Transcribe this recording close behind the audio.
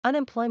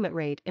Unemployment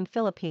rate in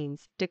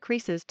Philippines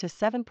decreases to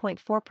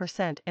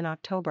 7.4% in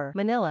October.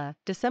 Manila,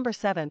 December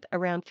 7.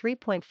 Around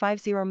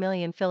 3.50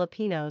 million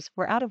Filipinos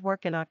were out of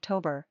work in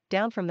October,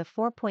 down from the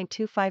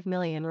 4.25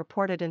 million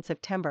reported in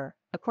September,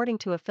 according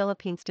to a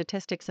Philippine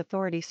Statistics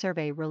Authority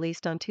survey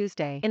released on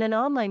Tuesday. In an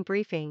online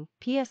briefing,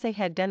 PSA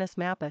head Dennis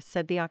Mapa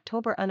said the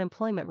October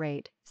unemployment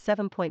rate,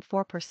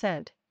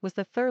 7.4%, was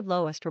the third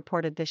lowest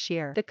reported this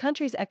year. The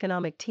country's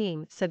economic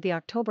team said the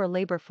October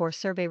labor force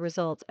survey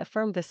results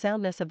affirmed the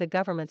soundness of the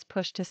government's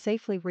push to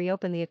safely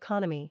reopen the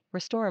economy,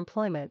 restore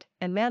employment,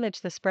 and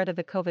manage the spread of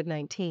the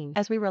COVID-19.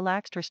 As we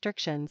relaxed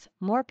restrictions,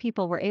 more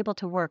people were able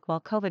to work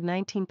while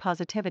COVID-19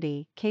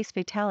 positivity, case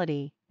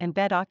fatality, and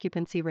bed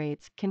occupancy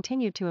rates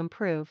continued to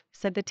improve,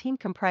 said the team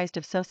comprised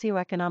of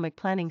Socioeconomic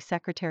Planning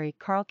Secretary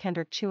Karl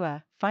Kendrick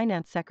Chua,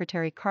 Finance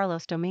Secretary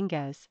Carlos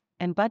Dominguez,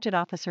 and Budget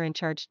Officer in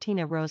Charge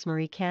Tina Rose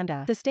Marie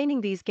Canda.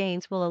 Sustaining these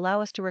gains will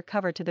allow us to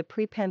recover to the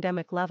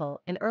pre-pandemic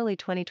level in early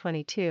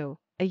 2022,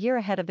 a year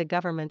ahead of the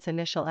government's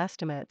initial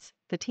estimates,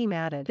 the team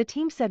added. The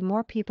team said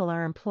more people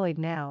are employed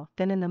now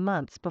than in the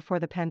months before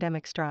the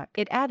pandemic struck.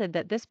 It added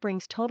that this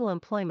brings total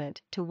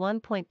employment to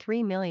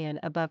 1.3 million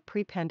above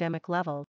pre-pandemic levels.